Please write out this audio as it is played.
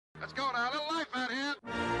Let's go now. A little life out here.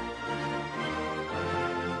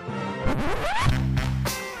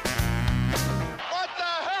 What the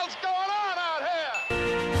hell's going on out here?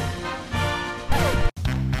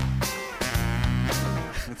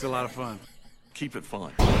 It's a lot of fun. Keep it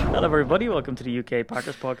fun. Hello, everybody. Welcome to the UK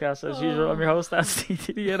Packers podcast. As usual, I'm your host, that's the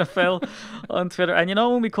NFL on Twitter. And you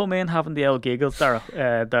know, when we come in having the old giggles, Darryl,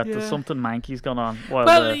 that there's something manky's gone on.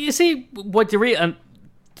 Well, you see, what you read, and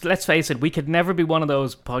let's face it, we could never be one of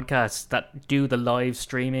those podcasts that do the live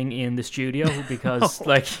streaming in the studio because,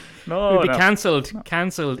 we'd be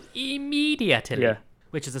cancelled immediately. Yeah.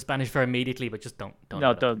 Which is the Spanish for immediately, but just don't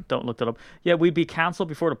don't look that up. Yeah, we'd be cancelled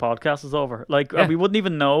before the podcast is over. We wouldn't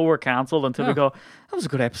even know we're cancelled until we go, that was a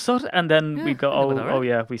good episode. And then we go, oh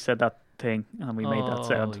yeah, we said that thing and we made that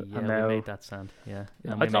sound. Yeah, and now, we made that sound. Yeah.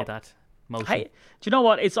 And we made that motion. Hey, do you know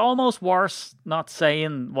what? It's almost worse not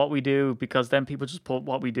saying what we do because then people just put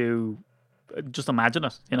what we do, just imagine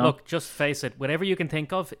it, you know? Look, just face it. Whatever you can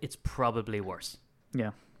think of, it's probably worse.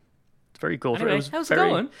 Yeah. Very good. Anyway, how's it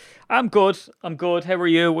going? I'm good. How are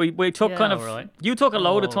you? We took right. You took a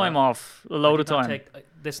load of time off. A load of time.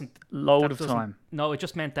 Load of time. No, it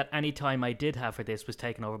just meant that any time I did have for this was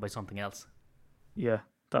taken over by something else. Yeah,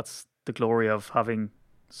 that's the glory of having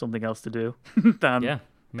something else to do. Yeah,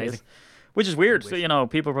 amazing. This. Which is weird. So, you know,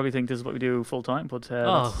 people probably think this is what we do full time, but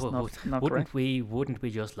that's not correct. Wouldn't we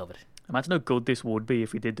just love it? Imagine how good this would be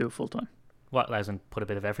if we did do it full time. What, as in put a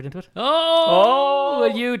bit of effort into it? Oh,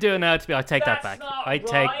 what are you doing now to me? I take that back.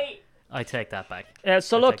 I take that back.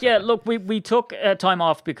 We took time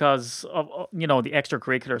off because of the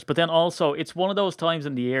extracurriculars, but then also it's one of those times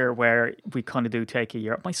in the year where we kind of do take a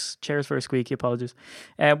year. My chair's very squeaky. Apologies.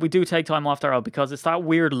 We do take time off there because it's that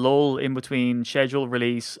weird lull in between schedule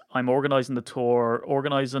release. I'm organising the tour,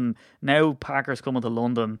 organising now Packers coming to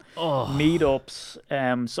London,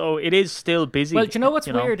 meetups. So it is still busy. Well, do you know what's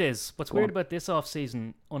weird is what's weird about this off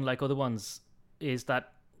season, unlike other ones, is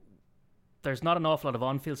that there's not an awful lot of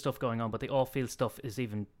on-field stuff going on, but the off-field stuff is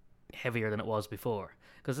even heavier than it was before.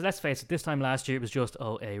 Because let's face it, this time last year it was just,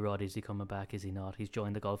 A-Rod, is he coming back? Is he not? He's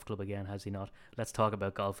joined the golf club again, has he not? Let's talk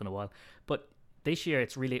about golf in a while. But this year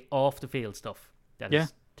it's really off-the-field stuff that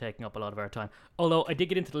is taking up a lot of our time. Although I did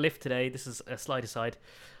get into the lift today. This is a slight aside.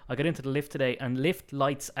 I got into the lift today, and lift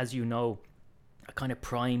lights, as you know, are kind of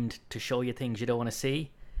primed to show you things you don't want to see.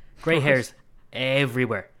 Grey hairs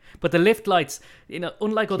everywhere. But the lift lights,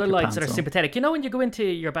 unlike other lights that are sympathetic, when you go into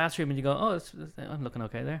your bathroom and you go, I'm looking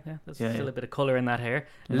okay there. Yeah, there's still a bit of colour in that hair.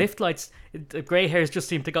 Yeah. Lift lights, the grey hairs just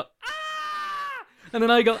seem to go, ah! And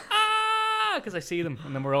then I go, ah! Because I see them,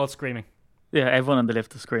 and then we're all screaming. Yeah, everyone in the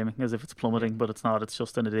lift is screaming as if it's plummeting, but it's not. It's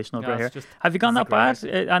just an additional grey hair. Have you gone that bad?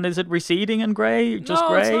 And is it receding in grey? Just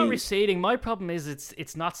grey? No, it's not receding. My problem is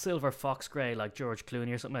it's not silver fox grey like George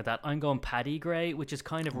Clooney or something like that. I'm going paddy grey, which is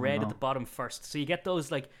kind of red at the bottom first. So you get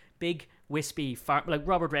those like big wispy, like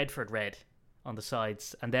Robert Redford red on the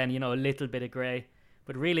sides, and then a little bit of grey.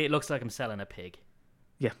 But really, it looks like I'm selling a pig.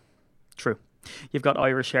 Yeah, true. You've got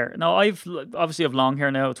Irish hair. Now, I've obviously have long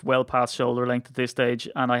hair now. It's well past shoulder length at this stage,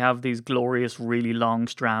 and I have these glorious, really long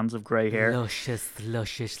strands of grey hair.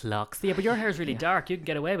 Luscious locks. Yeah, but your hair is really dark. You can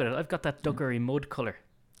get away with it. I've got that duckery mud colour.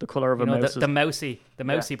 The colour of a mouse. The mousy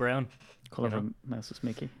brown. Colour of a mouse's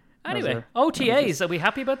Mickey. Anyway, OTAs, are we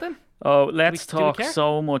happy about them? Oh, let's talk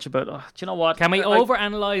so much about... do you know what? Can we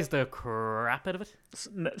overanalyze the crap out of it?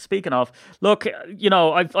 Speaking of, look,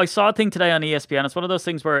 I saw a thing today on ESPN. It's one of those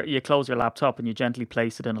things where you close your laptop and you gently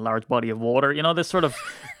place it in a large body of water. This sort of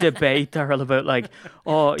debate there about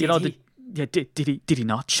did he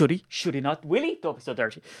not? Should he not? Will he? Don't be so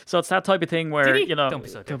dirty. So it's that type of thing where, don't be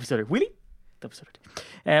so dirty. Will he?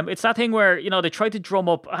 It's that thing where they try to drum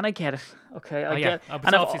up, and I get it. Okay, I get.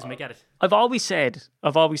 And I get it. I've always said,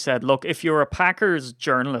 look, if you're a Packers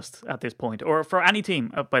journalist at this point, or for any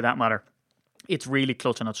team by that matter, it's really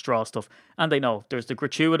clutching at straw stuff, and they know there's the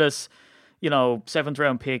gratuitous, 7th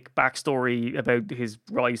round pick backstory about his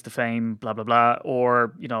rise to fame, blah blah blah,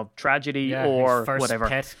 or tragedy, or his first whatever.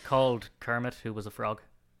 Pet called Kermit, who was a frog.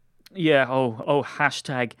 Yeah.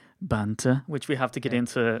 Hashtag banter, which we have to get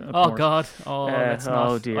into. God. Let's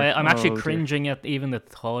not. Dear. I'm actually cringing at even the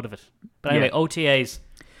thought of it. But anyway, OTAs.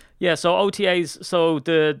 Yeah. So OTAs. So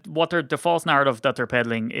the false narrative that they're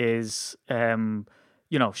peddling is,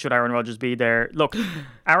 should Aaron Rodgers be there? Look,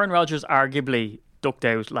 Aaron Rodgers arguably ducked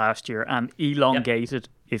out last year and elongated,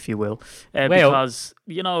 if you will, because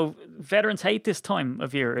veterans hate this time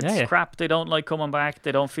of year. It's crap. They don't like coming back.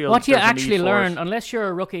 They don't feel. What you actually learn, unless you're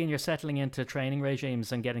a rookie and you're settling into training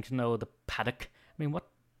regimes and getting to know the paddock. I mean, what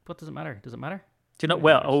does it matter? Does it matter? Do you know?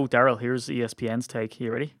 Well, Darryl, here's ESPN's take.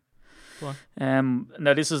 You ready? Go on.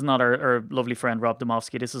 Now, this is not our lovely friend Rob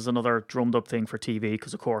Domofsky. This is another drummed up thing for TV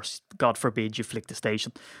because, of course, God forbid you flick the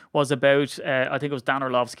station. Was about, I think it was Dan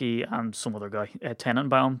Orlovsky and some other guy,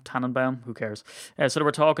 Tannenbaum, who cares? So they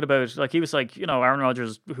were talking about, like, he was like, Aaron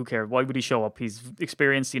Rodgers, who cares? Why would he show up? He's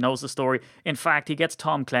experienced, he knows the story. In fact, he gets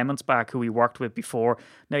Tom Clements back, who he worked with before.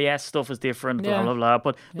 Now, yes, stuff is different, blah, blah, blah.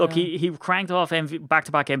 But look, he cranked off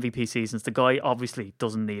back-to-back MVP seasons. The guy obviously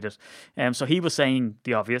doesn't need it. So he was saying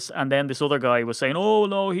the obvious. And then this other guy was saying, oh,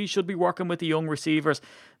 no, he should be working with the young receivers.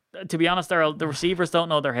 To be honest, the receivers don't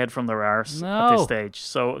know their head from their arse at this stage.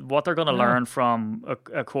 So what they're going to learn from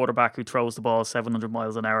a quarterback who throws the ball 700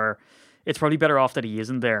 miles an hour, it's probably better off that he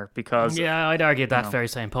isn't there because... Yeah, I'd argue that very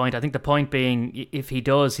same point. I think the point being, if he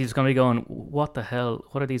does, he's going to be going, what the hell?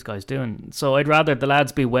 What are these guys doing? So I'd rather the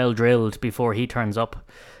lads be well drilled before he turns up.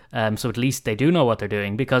 So at least they do know what they're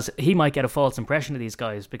doing, because he might get a false impression of these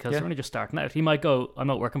guys because they're only just starting out. He might go, I'm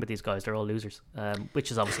not working with these guys, they're all losers,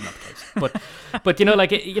 which is obviously not the case.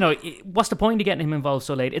 But what's the point of getting him involved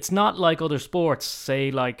so late? It's not like other sports,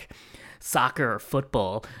 say like soccer,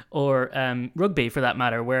 football, or rugby for that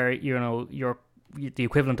matter, where you're the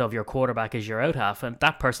equivalent of your quarterback is your out half, and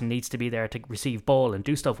that person needs to be there to receive ball and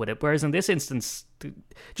do stuff with it. Whereas in this instance,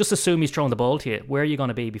 just assume he's throwing the ball to you. Where are you going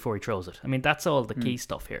to be before he throws it? I mean, that's all the key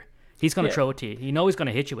stuff here. He's going to throw it to you. You know he's going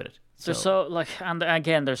to hit you with it. And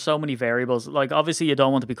again, there's so many variables. Like, obviously, you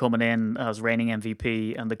don't want to be coming in as reigning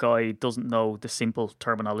MVP and the guy doesn't know the simple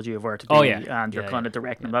terminology of where to be, and you're kind of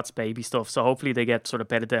directing him. That's baby stuff. So hopefully they get sort of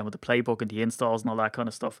bedded down with the playbook and the installs and all that kind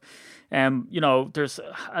of stuff. There's,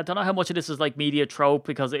 I don't know how much of this is like media trope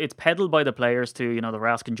because it's peddled by the players too. They're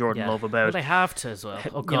asking Jordan Love about. Well, they have to as well.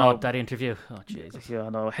 Oh God, that interview. Oh Jesus. Yeah, I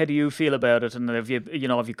know. How do you feel about it? And have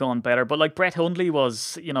you gone better? But like Brett Hundley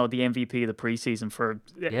was, the MVP of the preseason for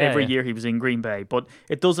every year he was in Green Bay, but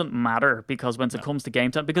it doesn't matter because when it comes to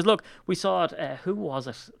game time, because look, we saw it. Who was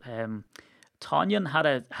it? Tonyan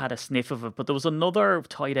had a sniff of it, but there was another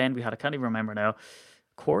tight end we had. I can't even remember now.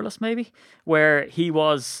 Corliss maybe, where he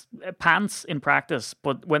was pants in practice,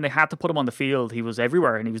 but when they had to put him on the field, he was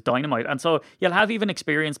everywhere and he was dynamite. And so you'll have even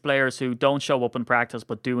experienced players who don't show up in practice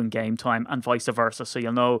but do in game time, and vice versa. So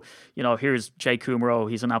you'll know, here's Jay Kumaro,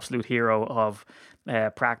 he's an absolute hero of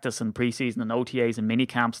practice and preseason and OTAs and mini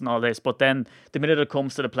camps and all this, but then the minute it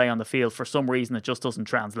comes to the play on the field, for some reason it just doesn't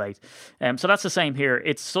translate. So that's the same here.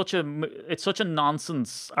 It's such a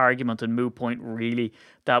nonsense argument and moot point, really,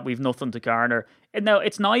 that we've nothing to garner. And now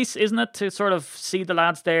it's nice, isn't it, to sort of see the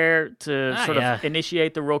lads there to of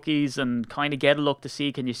initiate the rookies and kind of get a look to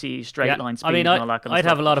see, can you see straight line speed and all that kind of stuff. I'd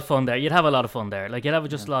have a lot of fun there. You'd have a lot of fun there. Like, you'd have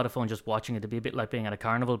just a lot of fun just watching it. It'd be a bit like being at a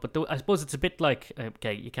carnival. But I suppose it's a bit like,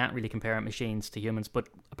 okay, you can't really compare machines to humans, but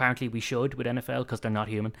apparently we should with NFL because they're not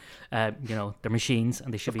human. They're machines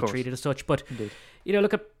and they should be treated as such. But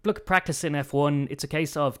look at practice in F1. It's a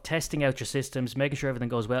case of testing out your systems, making sure everything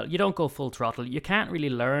goes well. You don't go full throttle. You can't really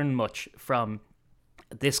learn much from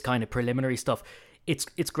this kind of preliminary stuff.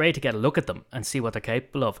 It's great to get a look at them and see what they're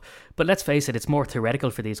capable of, but let's face it, it's more theoretical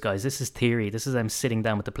for these guys. This is theory. This is them sitting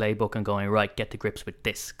down with the playbook and going, right, get to grips with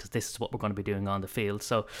this, because this is what we're going to be doing on the field.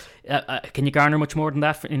 So can you garner much more than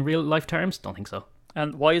that in real life terms? Don't think so.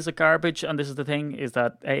 And why is it garbage? And this is the thing, is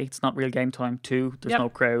that A, it's not real game time. 2, there's no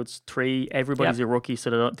crowds. 3, everybody's a rookie,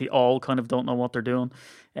 so they all kind of don't know what they're doing.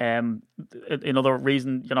 Another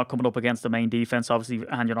reason, you're not coming up against the main defense, obviously,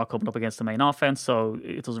 and you're not coming up against the main offense, so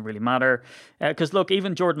it doesn't really matter. Because look,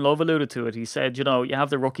 even Jordan Love alluded to it. He said, you have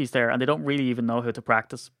the rookies there, and they don't really even know how to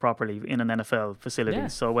practice properly in an NFL facility. Yeah.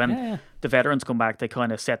 So when the veterans come back, they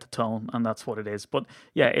kind of set the tone, and that's what it is. But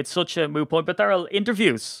yeah, it's such a moot point. But there are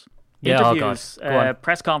interviews,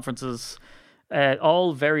 press conferences,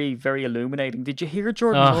 all very, very illuminating. Did you hear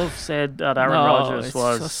Jordan Love said that Aaron Rodgers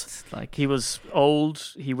was like, he was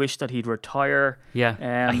old, he wished that he'd retire.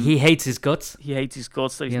 Yeah, he hates his guts. He hates his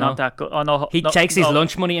guts, that he's not that good. Oh, no, he takes his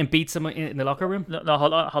lunch money and beats him in the locker room. No,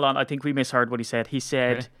 hold on. I think we misheard what he said. He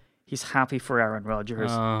said he's happy for Aaron Rodgers.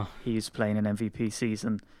 He's playing an MVP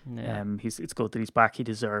season. It's good that he's back. He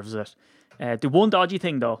deserves it. The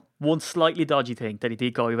one slightly dodgy thing that he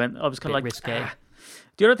did go, I was kind of like, risque.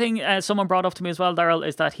 The other thing someone brought up to me as well, Daryl,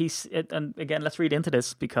 is that and again, let's read into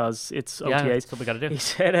this because it's OTAs. Yeah, that's what we got to do. He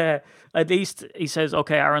said, he says,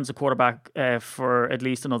 okay, Aaron's a quarterback for at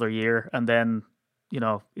least another year, and then,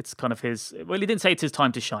 it's kind of his, well, he didn't say it's his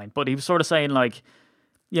time to shine, but he was sort of saying like,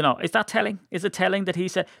 is that telling? Is it telling that he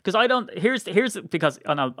said, because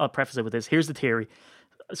I'll preface it with this, here's the theory.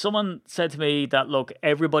 Someone said to me that, look,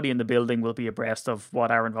 everybody in the building will be abreast of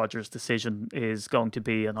what Aaron Rodgers' decision is going to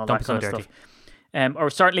be and all that kind of stuff. Or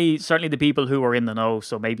certainly the people who are in the know.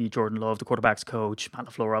 So maybe Jordan Love, the quarterback's coach, Matt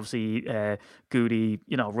LaFleur, obviously, Goody,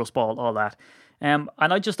 Russ Ball, all that. And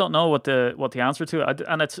I just don't know what the answer to it.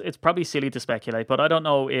 And it's probably silly to speculate, but I don't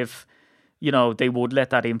know if they would let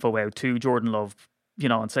that info out to Jordan Love,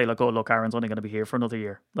 and say like, oh look, Aaron's only going to be here for another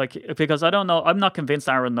year. Like, because I don't know, I'm not convinced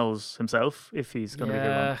Aaron knows himself if he's going to be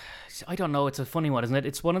here long. I don't know. It's a funny one, isn't it?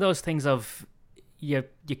 It's one of those things of you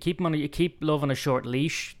keep him you keep Love on a short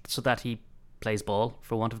leash so that he plays ball,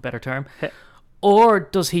 for want of a better term. Or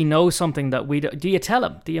does he know something that we do you tell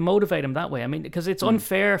him? Do you motivate him that way? I mean, because it's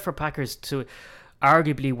unfair for Packers to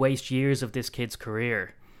arguably waste years of this kid's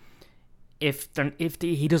career if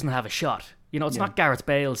he doesn't have a shot. It's not Gareth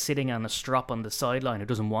Bale sitting on a strop on the sideline who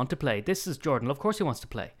doesn't want to play. This is Jordan Love. Of course he wants to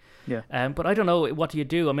play. Yeah. But I don't know, what do you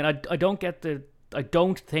do? I mean, I don't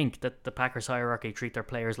think that the Packers hierarchy treat their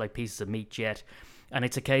players like pieces of meat yet. And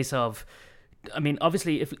it's a case of, I mean,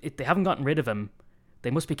 obviously, if they haven't gotten rid of him,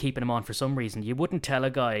 they must be keeping him on for some reason. You wouldn't tell a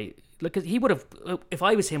guy, look, he would have, if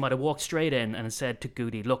I was him, I'd have walked straight in and said to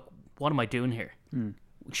Goody, look, what am I doing here?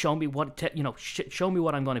 Show me show me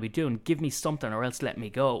what I'm going to be doing. Give me something, or else let me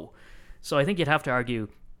go. So I think you'd have to argue,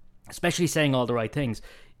 especially saying all the right things.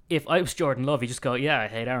 If I was Jordan Love, you just go, yeah, I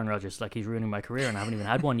hate Aaron Rodgers. Like, he's ruining my career and I haven't even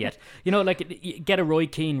had one yet. Like, get a Roy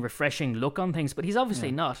Keane refreshing look on things, but he's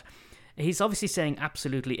obviously not. He's obviously saying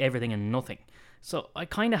absolutely everything and nothing. So I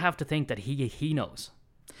kind of have to think that he knows.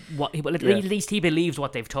 At least he believes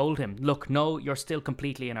what they've told him. Look, no, you're still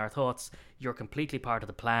completely in our thoughts. You're completely part of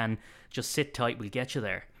the plan. Just sit tight, we'll get you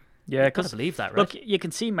there. Yeah, because believe that, right? Look, you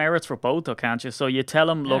can see merits for both, though, can't you? So you tell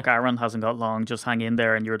him, look, Aaron hasn't got long, just hang in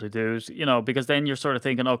there and you're the dude, because then you're sort of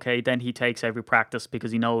thinking, okay, then he takes every practice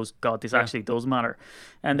because he knows, God, this actually does matter.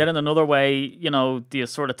 And then in another way, do you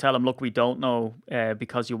sort of tell him, look, we don't know,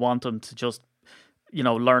 because you want him to just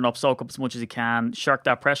learn up, soak up as much as he can, shirk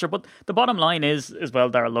that pressure. But the bottom line is, as well,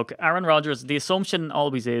 Darryl, look, Aaron Rodgers, the assumption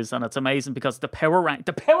always is, and it's amazing because the power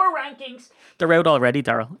rankings, they're out already,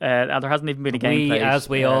 Darryl. And there hasn't even been a game played. As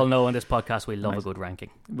we all know in this podcast, we love a good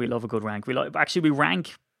ranking. We love a good rank. We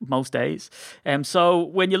rank most days. So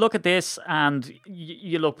when you look at this and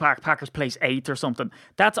you look back, Packers place 8th or something,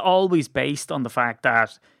 that's always based on the fact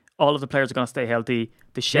that all of the players are going to stay healthy.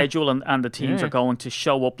 The schedule and the teams are going to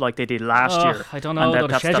show up like they did last year. I don't know.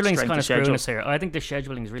 The scheduling's kind of screwing us here. I think the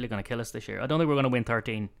scheduling is really going to kill us this year. I don't think we're going to win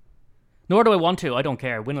 13. Nor do I want to. I don't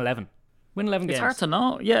care. Win 11. Win 11 games. It's hard to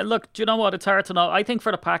know. Yeah, look, do you know what? It's hard to know. I think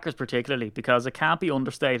for the Packers particularly, because it can't be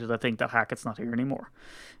understated, I think that Hackett's not here anymore.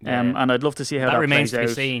 And I'd love to see how that remains plays to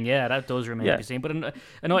be out. seen. Yeah, that does remain to be seen. But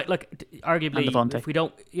arguably, if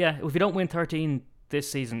we don't win 13 this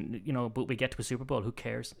season, but we get to a Super Bowl, who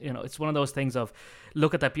cares? It's one of those things of,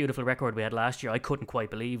 look at that beautiful record we had last year. I couldn't quite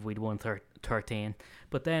believe we'd won 13.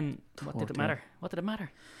 But then, what did it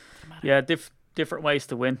matter? Yeah, different ways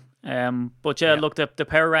to win. But look, the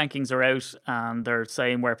power rankings are out and they're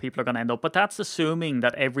saying where people are going to end up. But that's assuming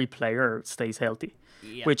that every player stays healthy,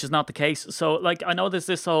 which is not the case. So, like, I know there's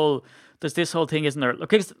this whole thing, isn't there?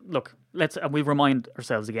 Look, we remind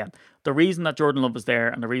ourselves again. The reason that Jordan Love was there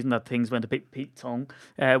and the reason that things went a bit Pete Tong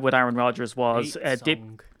with Aaron Rodgers was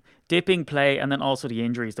dipping play, and then also the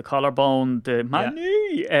injuries, the collarbone, the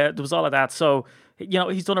knee. There was all of that. So,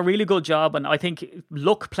 he's done a really good job, and I think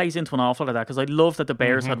luck plays into an awful lot of that, because I love that the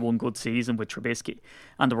Bears had one good season with Trubisky,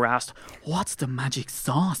 and they were asked, what's the magic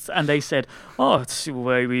sauce? And they said, it's the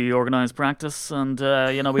way we organise practice, and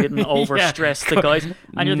we didn't overstress the guys.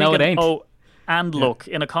 And you're thinking, and luck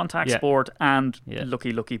in a contact sport, and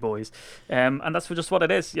lucky boys. And that's just what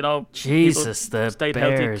it is, Jesus, the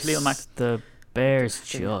Bears, healthy. The Bears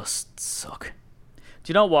just suck. Do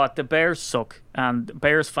you know what? The Bears suck, and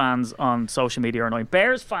Bears fans on social media are annoying.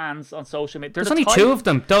 Bears fans on social media... There's only two of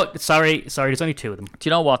them. Sorry, there's only two of them. Do you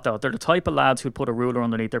know what, though? They're the type of lads who'd put a ruler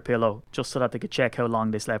underneath their pillow just so that they could check how long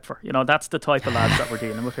they slept for. That's the type of lads that we're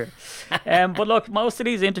dealing with here. But look, most of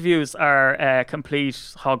these interviews are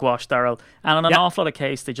complete hogwash, Darryl. And on an awful lot of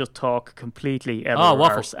cases, they just talk completely out of their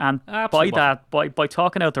arse. And by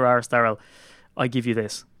talking out their arse, Darryl, I give you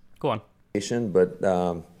this. Go on. But...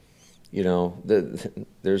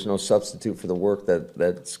 there's no substitute for the work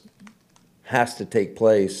that has to take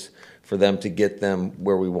place for them to get them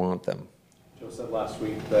where we want them. Joe said last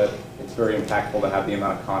week that it's very impactful to have the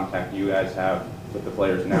amount of contact you guys have with the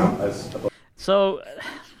players now. So,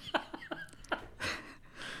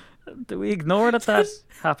 do we ignore that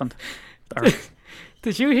happened?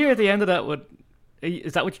 Did you hear at the end of that?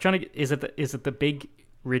 Is that what you're trying to? Is it the big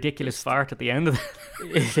ridiculous fart at the end of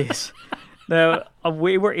it? It is. Now,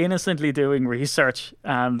 we were innocently doing research,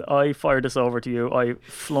 and I fired this over to you. I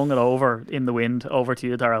flung it over in the wind over to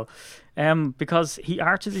you, Darryl, because he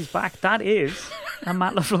arches his back. That is a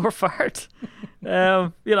Matt LaFleur fart.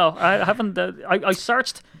 I haven't. I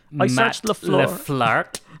searched. I searched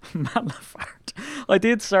LaFleur. Matt LaFart. I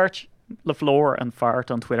did search LaFleur and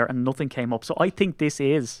fart on Twitter, and nothing came up. So I think this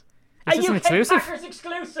is. Is this an exclusive? Packers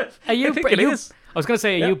exclusive. Are you? I think it is. I was going to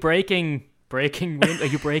say, are you breaking wind? Are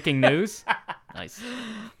you breaking news? Nice.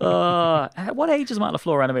 What age is Matt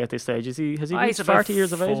LaFleur anyway at this stage? Has he reached 40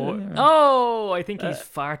 years of age? Oh, I think he's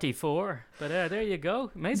 44. But there you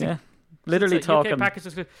go. Amazing. Yeah. Literally talking. UK Packers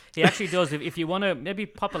exclusive. He actually does. If you want to maybe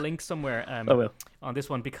pop a link somewhere on this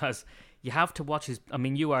one, because you have to watch his. I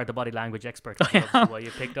mean, you are the body language expert. Why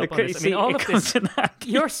you picked up on this. I mean, all of this.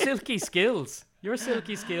 Your silky skills. Your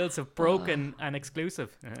silky skills have broken an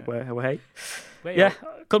exclusive. Yeah,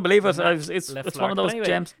 couldn't believe it. It's one of those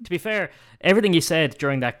gems. To be fair, everything you said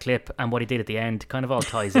during that clip and what he did at the end kind of all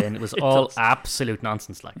ties in. It was all absolute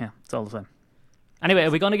nonsense. Yeah, it's all the same. Anyway, are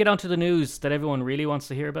we going to get on to the news that everyone really wants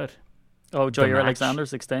to hear about? Oh, Jair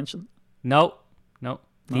Alexander's extension? No.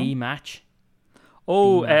 The match.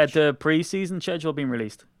 Oh, the preseason schedule being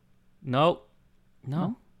released? No.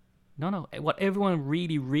 What everyone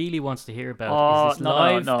really, really wants to hear about is this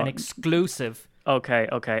live and exclusive. Okay.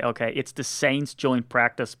 It's the Saints joint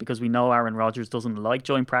practice, because we know Aaron Rodgers doesn't like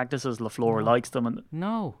joint practices. LaFleur likes them.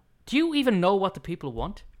 No. Do you even know what the people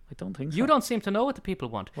want? I don't think so. You don't seem to know what the people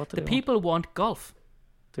want. What do the they people want golf.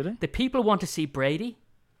 Do they? The people want to see Brady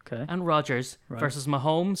and Rodgers versus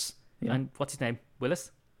Mahomes and what's his name?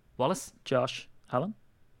 Wallace? Josh Allen?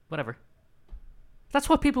 Whatever. That's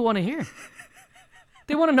what people want to hear.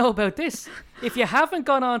 They want to know about this. If you haven't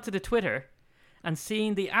gone on to the Twitter and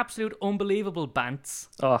seen the absolute unbelievable bants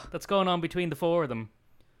that's going on between the four of them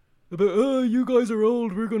about, you guys are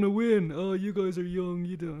old, we're going to win. You guys are young,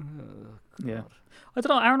 you don't. Yeah. I don't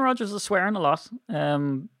know, Aaron Rodgers is swearing a lot.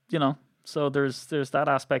 So there's that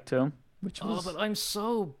aspect to him. But I'm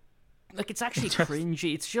so... it's actually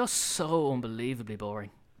cringy. It's just so unbelievably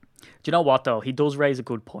boring. Do you know what, though? He does raise a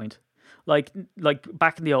good point. Like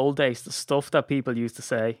back in the old days, the stuff that people used to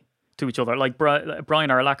say to each other, like Brian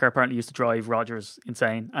Urlacher apparently used to drive Rodgers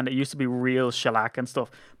insane, and it used to be real shellac and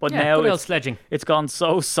stuff. But now sledging. It's gone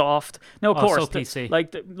so soft. Now, of course, so PC.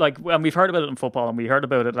 And we've heard about it in football, and we heard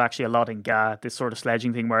about it actually a lot in GA, this sort of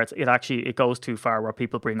sledging thing where it goes too far, where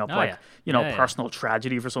people bring up personal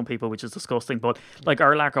tragedy for some people, which is disgusting. But like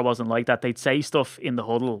Urlacher wasn't like that. They'd say stuff in the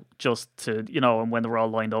huddle just to, and when they were all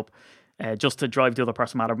lined up. Just to drive the other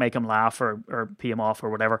person mad or make him laugh or pee him off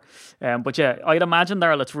or whatever. But yeah, I'd imagine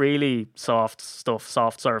it's really soft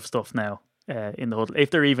serve stuff now in the huddle.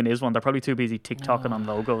 If there even is one, they're probably too busy TikToking on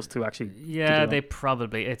logos to actually. Yeah, they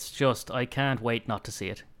probably. It's just, I can't wait not to see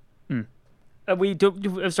it.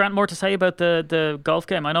 Is there more to say about the golf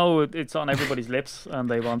game? I know it's on everybody's lips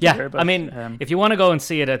and they want to hear about it. I mean, if you want to go and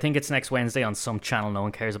see it, I think it's next Wednesday on some channel no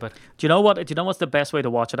one cares about. Do you know what's the best way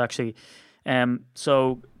to watch it actually?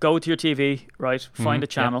 So go to your TV, right? Find a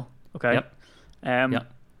channel, okay?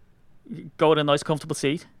 Yep. Go to a nice comfortable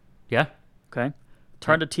seat. Yeah. Okay.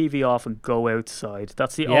 Turn the TV off and go outside.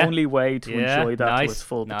 That's the only way to enjoy that to its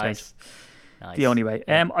full potential. Nice. The only way.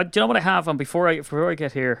 Do you know what I have? And before I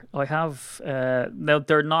get here, I have now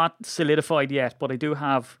they're not solidified yet, but I do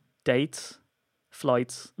have dates,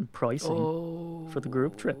 flights, and pricing for the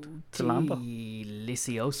group trip to Lambeau.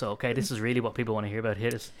 Delicioso. Okay, this is really what people want to hear about.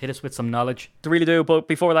 Hit us with some knowledge. They really do. But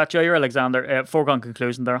before that, Jair Alexander, foregone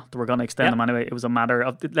conclusion there. They were going to extend them anyway. It was a matter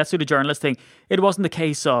of, let's do the journalist thing. It wasn't a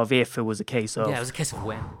case of if, it was a case of... Yeah, it was a case of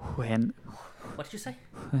when. When. What did you say?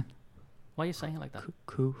 Why are you saying it like that?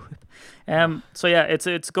 Cool. So yeah,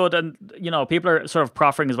 it's good. And, people are sort of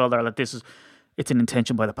proffering as well there that it's an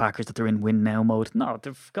intention by the Packers that they're in win now mode. No,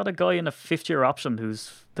 they've got a guy in a 5th-year option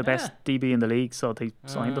who's the best DB in the league, so they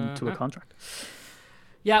signed him to a contract.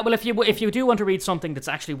 Yeah, well, if you do want to read something that's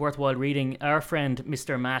actually worthwhile reading, our friend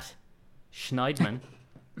Mr. Matt Schneidman.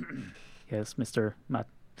 Yes, Mr. Matt.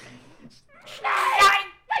 It's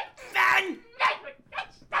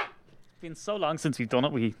been so long since we've done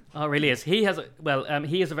it. Oh, it really is. He has a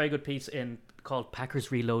very good piece called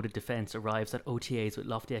Packers Reloaded Defense arrives at OTAs with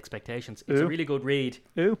lofty expectations. It's a really good read.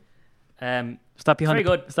 Ooh. Is that behind the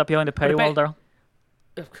paywall, Darryl?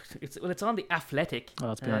 It's on The Athletic.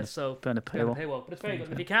 Oh, it's behind the paywall. But it's very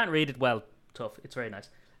good. If you can't read it, well, tough. It's very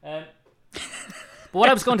nice. But what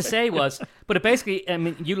I was going to say was, but it basically, I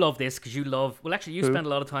mean, you love this because you spend a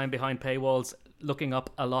lot of time behind paywalls looking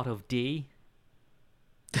up a lot of D.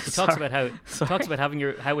 talks about how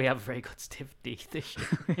we have a very good stiff D this year.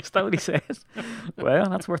 Is that what he says? Well,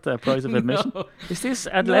 that's worth the price of admission. No. Is this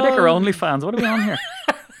Athletic or OnlyFans? What are we on here?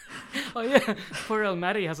 Oh yeah, poor El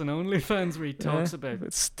Matty has an OnlyFans where he talks about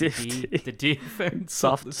It's stiff. the defense,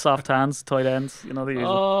 soft hands, tight ends. You know the usual.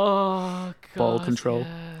 Oh, God, Ball control.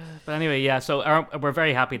 yeah. But anyway, yeah. So we're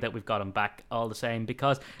very happy that we've got him back all the same,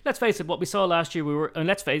 because let's face it, what we saw last year, we were, and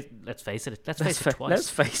let's face it twice. Let's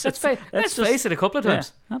face it. Let's face it a couple of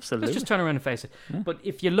times. Yeah, absolutely. Let's just turn around and face it. Yeah. But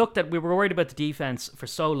if you looked at, we were worried about the defense for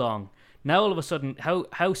so long. Now all of a sudden,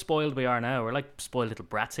 how spoiled we are now. We're like spoiled little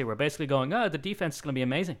brats here. We're basically going, the defense is going to be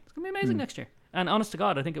amazing. It's going to be amazing next year. And honest to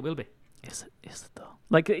God, I think it will be. Is it though?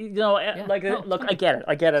 Like, look, I get it.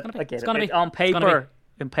 It's gonna be. On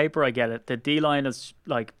paper, I get it. The D line has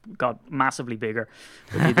like got massively bigger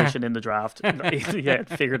with the addition in the draft. Yeah,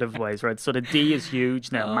 figurative ways, right? So the D is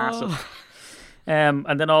huge now, massive.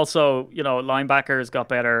 And then also, linebackers got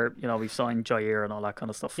better. We've signed Jair and all that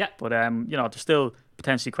kind of stuff. Yeah. But there's still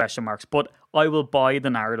potentially question marks. But I will buy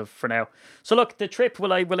the narrative for now. So look, the trip.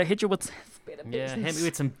 Will I hit you with a bit of business? Yeah, hit me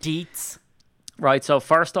with some deets. Right, so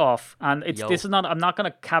first off, and I'm not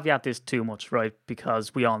going to caveat this too much, right,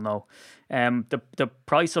 because we all know the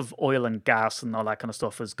price of oil and gas and all that kind of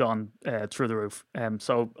stuff has gone through the roof.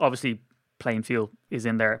 So obviously plane fuel is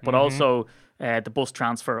in there, but also the bus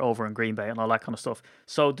transfer over in Green Bay and all that kind of stuff.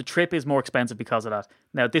 So the trip is more expensive because of that.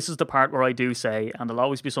 Now, this is the part where I do say, and there'll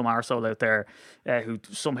always be some arsehole out there who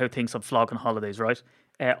somehow thinks I'm flogging holidays, right?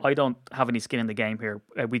 I don't have any skin in the game here.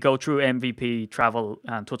 We go through MVP travel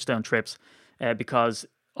and touchdown trips. Because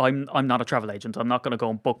I'm not a travel agent. I'm not going to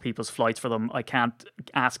go and book people's flights for them. I can't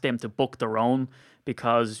ask them to book their own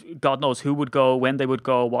because God knows who would go, when they would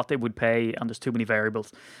go, what they would pay, and there's too many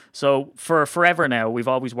variables. So for forever now, we've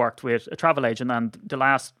always worked with a travel agent, and the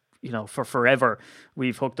last, for forever,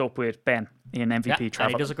 we've hooked up with Ben in MVP travel.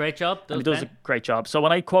 And he does a great job. He does a great job. So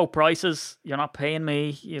when I quote prices, you're not paying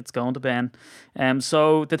me, it's going to Ben.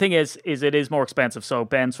 So the thing is it is more expensive. So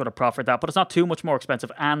Ben sort of proffered that, but it's not too much more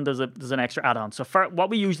expensive, and there's an extra add-on. So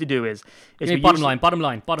what we usually do is bottom line. What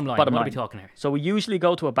are we talking here? So we usually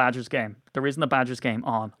go to a Badgers game. There isn't a Badgers game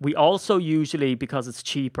on. We also usually, because it's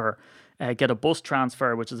cheaper, get a bus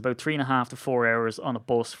transfer, which is about 3.5 to 4 hours on a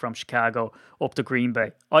bus from Chicago up to Green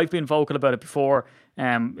Bay. I've been vocal about it before.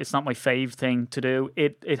 It's not my fave thing to do.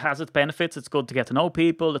 It has its benefits. It's good to get to know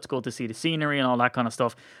people. It's good to see the scenery and all that kind of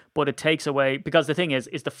stuff. But it takes away, because the thing is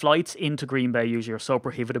the flights into Green Bay usually are so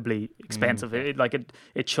prohibitively expensive.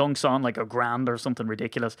 It chunks on like $1,000 or something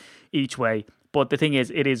ridiculous each way. But the thing is,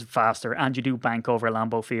 it is faster, and you do bank over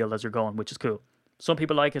Lambeau Field as you're going, which is cool. Some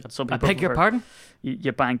people like it. Some people I beg your pardon?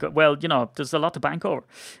 You bank. Well, there's a lot to bank over.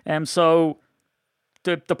 So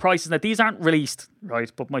the prices, now these aren't released, right?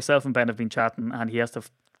 But myself and Ben have been chatting, and he has to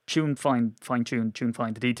fine-tune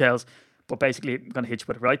the details. But basically, I'm going to hit you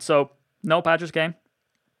with it, right? So no Badgers game.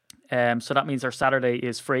 So that means our Saturday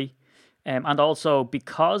is free. And also,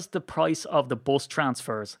 because the price of the bus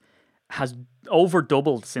transfers has over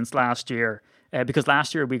doubled since last year, because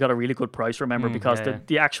last year we got a really good price, remember, because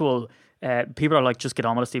the actual... people are like, just get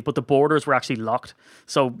on with it, Steve. But the borders were actually locked,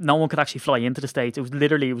 so no one could actually fly into the States. It was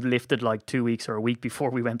lifted like 2 weeks or a week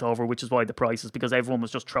before we went over, which is why the prices, because everyone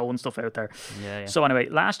was just throwing stuff out there. Yeah. So anyway,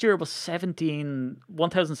 last year it was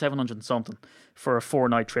 1,700 something for a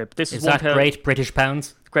 4-night trip. This is that Great British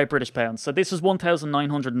pounds? Great British pounds. So this is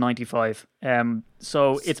 1,995.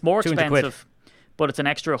 So it's more expensive. But it's an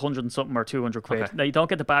extra 100 and something or 200 quid. Okay. Now, you don't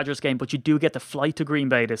get the Badgers game, but you do get the flight to Green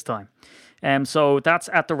Bay this time. So that's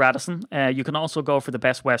at the Radisson. You can also go for the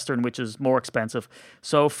Best Western, which is more expensive.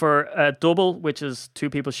 So for a double, which is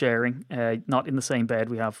 2 people sharing, not in the same bed,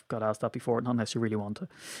 we have got asked that before, not unless you really want to.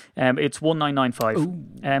 It's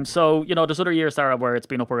 1,995. So, there's other years there where it's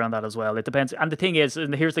been up around that as well. It depends. And the thing is,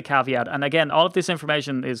 and here's the caveat, and again, all of this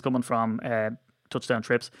information is coming from touchdown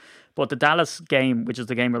trips. But the Dallas game, which is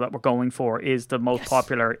the game that we're going for, is the most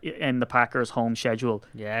popular in the Packers' home schedule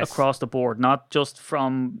across the board, not just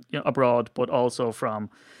from abroad, but also from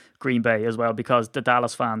Green Bay as well, because the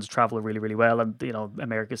Dallas fans travel really, really well, and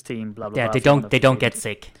America's team, blah blah. Yeah, blah. they don't get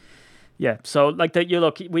sick. Yeah, so like that,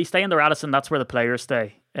 we stay in the Radisson. That's where the players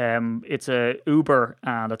stay. It's a Uber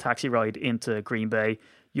and a taxi ride into Green Bay.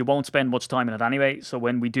 You won't spend much time in it anyway. So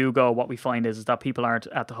when we do go, what we find is that people aren't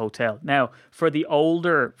at the hotel. Now, for the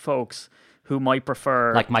older folks who might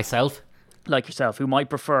prefer... Like myself? like yourself, who might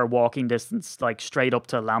prefer walking distance, like straight up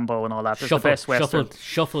to Lambeau and all that. There's the Best Western.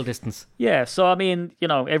 Shuffle distance. Yeah, so I mean,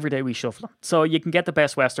 every day we shuffle them. So you can get the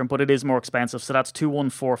Best Western, but it is more expensive. So that's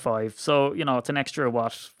 2,145. So, it's an extra,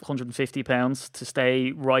 £150 to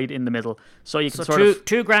stay right in the middle. So you can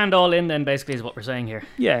 $2,000 all in then basically is what we're saying here.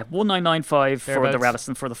 Yeah, 1,995 for the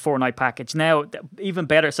Radisson for the 4-night package. Now, even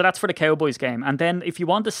better. So that's for the Cowboys game. And then if you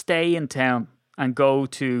want to stay in town and go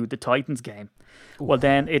to the Titans game, well,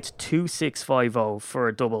 then it's 2,650 for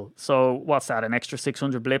a double. So what's that? An extra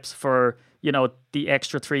 600 blips for the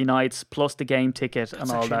extra 3 nights plus the game ticket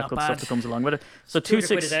and all that good stuff that comes along with it. So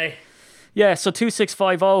 2,650. Yeah, so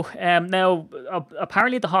 2,650. Now,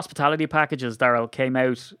 apparently the hospitality packages, Daryl, came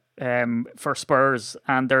out for Spurs,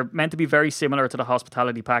 and they're meant to be very similar to the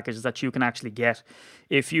hospitality packages that you can actually get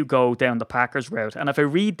if you go down the Packers route. And if I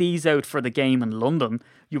read these out for the game in London,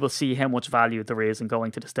 you will see how much value there is in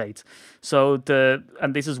going to the States. So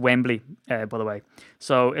and this is Wembley, by the way.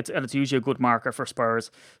 So it's usually a good marker for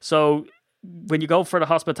Spurs. So when you go for the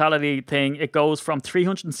hospitality thing, it goes from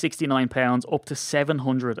 £369 up to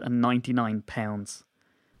 £799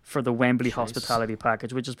 for the Wembley hospitality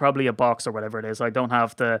package, which is probably a box or whatever it is. I don't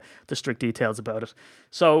have the strict details about it.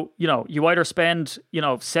 So, you either spend,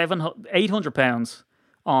 £800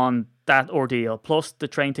 on that ordeal, plus the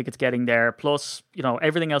train tickets getting there, plus,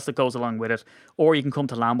 everything else that goes along with it, or you can come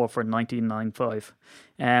to Lambeau for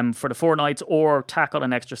 $19,995 for the 4 nights, or tack on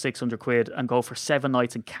an extra £600 and go for 7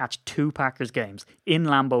 nights and catch 2 Packers games in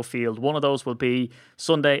Lambeau Field. One of those will be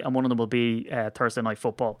Sunday and one of them will be Thursday Night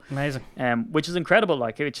Football. Amazing. Which is incredible.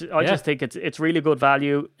 I just think it's really good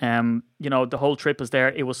value. The whole trip is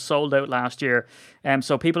there. It was sold out last year.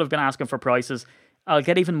 So people have been asking for prices. I'll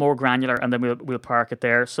get even more granular and then we'll park it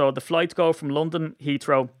there. So the flights go from London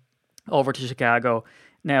Heathrow over to Chicago.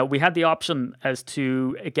 Now, we had the option as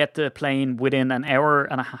to get the plane within an hour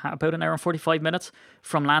and about an hour and 45 minutes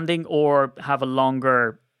from landing, or have a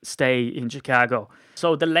longer stay in Chicago.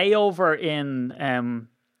 So the layover in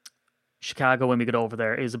Chicago when we get over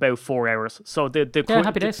there is about 4 hours. So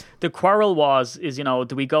happy days. The quarrel is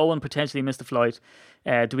do we go and potentially miss the flight?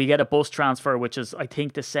 Do we get a bus transfer, which is, I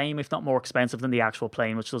think, the same, if not more expensive than the actual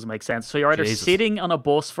plane, which doesn't make sense. So you're either sitting on a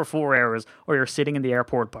bus for 4 hours or you're sitting in the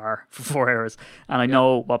airport bar for 4 hours. And I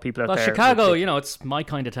know what people out there... Chicago, it's my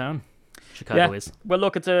kind of town. Chicago is. Well,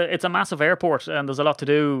 look, it's a massive airport and there's a lot to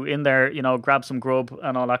do in there, grab some grub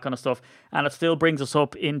and all that kind of stuff. And it still brings us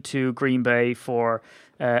up into Green Bay for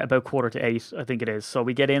about 7:45, I think it is. So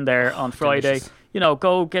we get in there on Friday,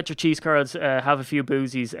 go get your cheese curds, have a few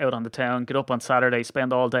boozies out on the town, get up on Saturday,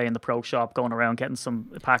 spend all day in the pro shop going around getting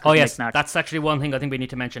some Packers knickknacks. That's actually one thing I think we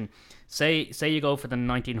need to mention. Say you go for the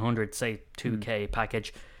 1,900, say 2K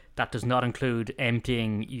package, that does not include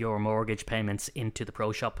emptying your mortgage payments into the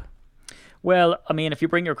pro shop. Well, I mean, if you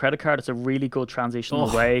bring your credit card, it's a really good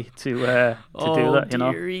transitional way to do that,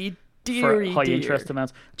 for high interest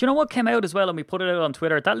amounts. Do you know what came out as well, and we put it out on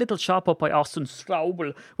Twitter? That little shop up by Austin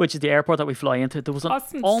Strobel, which is the airport that we fly into. There was an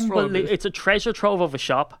it's a treasure trove of a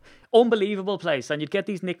shop. Unbelievable place, and you'd get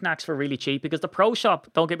these knickknacks for really cheap, because the pro shop,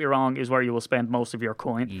 don't get me wrong, is where you will spend most of your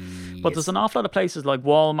coin. Yes. But there's an awful lot of places like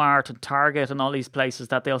Walmart and Target and all these places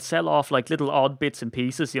that they'll sell off like little odd bits and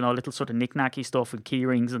pieces, little sort of knick-knacky stuff and key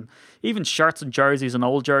rings and even shirts and jerseys and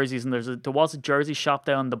old jerseys. And there was a jersey shop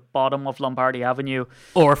down the bottom of Lombardy Avenue.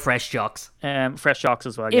 Or Fresh Jocks. Fresh Jocks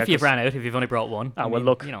as well. If you've ran out, if you've only brought one.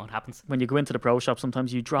 Look, it happens. When you go into the pro shop,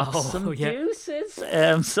 sometimes you drop some deuces.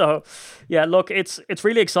 Look, it's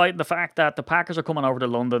really exciting, the fact that the Packers are coming over to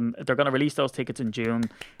London. They're going to release those tickets in June.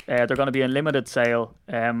 They're going to be in limited sale.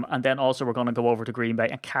 And then also we're going to go over to Green Bay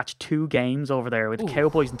and catch 2 games over there with the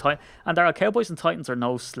Cowboys and Titans. And our Cowboys and Titans are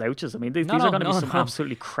no slouches. I mean, these are going to be some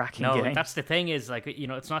absolutely cracking games. That's the thing is,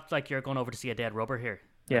 it's not like you're going over to see a dead rubber here.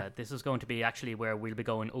 Yeah. This is going to be actually where we'll be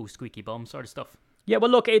going, squeaky bum sort of stuff. Yeah,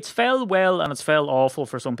 well, look, it's fell well and it's fell awful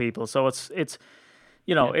for some people. So it's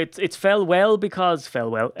fell well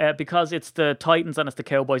because it's the Titans and it's the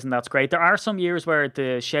Cowboys, and that's great. There are some years where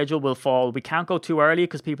the schedule will fall. We can't go too early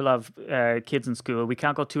because people have kids in school. We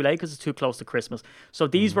can't go too late because it's too close to Christmas. So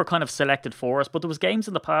these were kind of selected for us. But there was games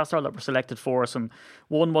in the past that were selected for us, and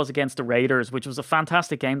one was against the Raiders, which was a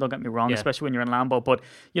fantastic game. Don't get me wrong, especially when you're in Lambeau. But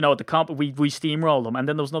we steamrolled them, and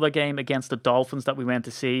then there was another game against the Dolphins that we went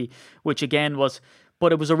to see, which again was.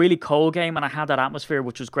 But it was a really cold game, and I had that atmosphere,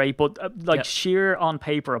 which was great. But sheer on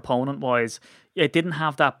paper opponent-wise, it didn't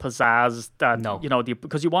have that pizzazz that No.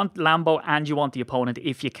 because you want Lambeau and you want the opponent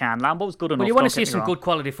if you can. Lambeau's good enough. But you want to don't see get me some wrong. good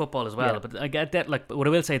quality football as well. Yeah. But I get that. Like, what I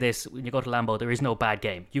will say this: when you go to Lambeau, there is no bad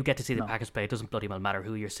game. You get to see the Packers play. It doesn't bloody well matter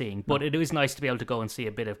who you're seeing. But it is nice to be able to go and see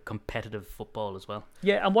a bit of competitive football as well.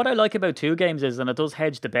 Yeah, and what I like about two games is, and it does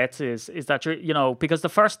hedge the bets, is that because the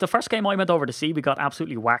first game I went over to see, we got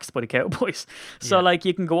absolutely waxed by the Cowboys. So like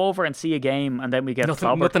you can go over and see a game, and then we get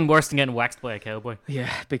Nothing worse than getting waxed by a Cowboy. Yeah,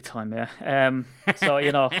 big time, yeah. So,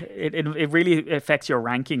 it really affects your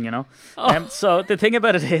ranking, So the thing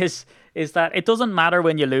about it is that it doesn't matter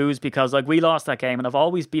when you lose because, like, we lost that game and I've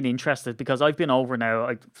always been interested because I've been over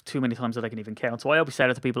now too many times that I can even count. So I always said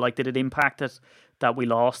it to people, like, did it impact it that we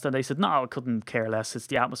lost? And they said, no, I couldn't care less. It's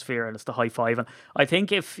the atmosphere and it's the high five. And I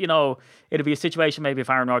think if, it'd be a situation maybe if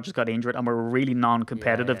Aaron Rodgers got injured and we're really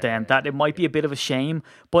non-competitive that it might be a bit of a shame.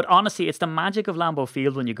 But honestly, it's the magic of Lambeau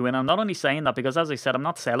Field when you go in. I'm not only saying that because, as I said, I'm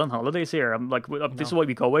not selling holidays here. I'm like, this is why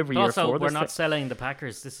we go every year Also, for we're this. not selling the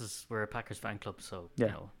Packers. We're a Packers fan club, so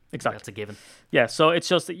exactly. That's a given. Yeah, so it's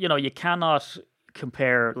just that, you cannot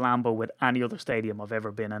compare Lambeau with any other stadium I've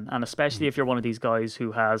ever been in. And especially if you're one of these guys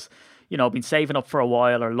who has, been saving up for a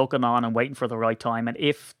while or looking on and waiting for the right time. And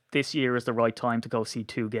if this year is the right time to go see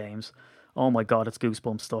two games, oh my God, it's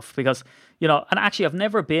goosebump stuff. Because, and actually I've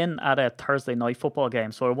never been at a Thursday night football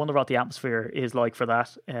game. So I wonder what the atmosphere is like for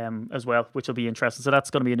that as well, which will be interesting. So that's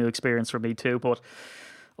going to be a new experience for me too. But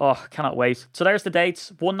cannot wait. So there's the dates.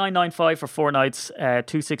 1995 for 4 nights,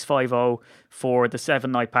 2650 for the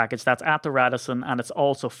 7-night package. That's at the Radisson, and it's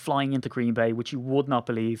also flying into Green Bay, which you would not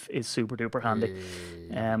believe is super duper handy.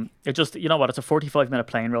 It just, it's a 45-minute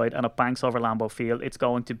plane ride, and it banks over Lambeau Field. It's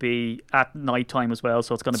going to be at night time as well,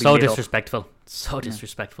 so it's going to be so lit up. disrespectful. So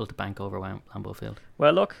disrespectful to bank over Lambeau Field.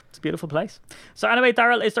 Well, look, it's a beautiful place. So anyway,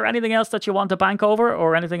 Daryl, is there anything else that you want to bank over,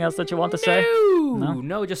 or anything else that you want to say?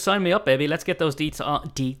 No, just sign me up, baby. Let's get those deets.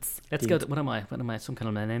 Let's go. What am I? Some kind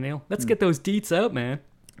of millennial? Let's get those deets out, man.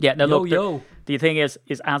 Yeah, no, look, the thing is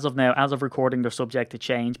as of now, as of recording, they're subject to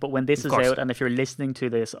change. But when this is out, and if you're listening to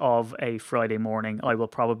this of a Friday morning, I will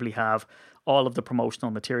probably have all of the promotional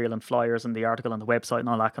material and flyers and the article on the website and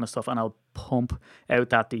all that kind of stuff. And I'll pump out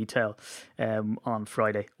that detail on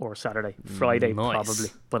Friday or Saturday. Friday, probably.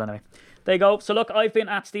 But anyway, there you go. So look, I've been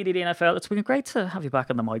at Steedy the NFL. It's been great to have you back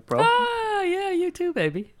on the mic, bro. Yeah, you too,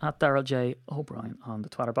 baby. At Daryl J. O'Brien on the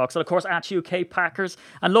Twitter box. And of course, at UK Packers.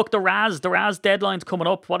 And look, the Raz deadline's coming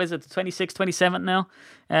up. What is it? 26th, 27th now?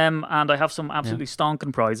 And I have some absolutely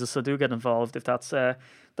stonking prizes, so do get involved if that's how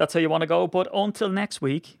you want to go. But until next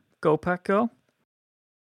week, go Pack, go.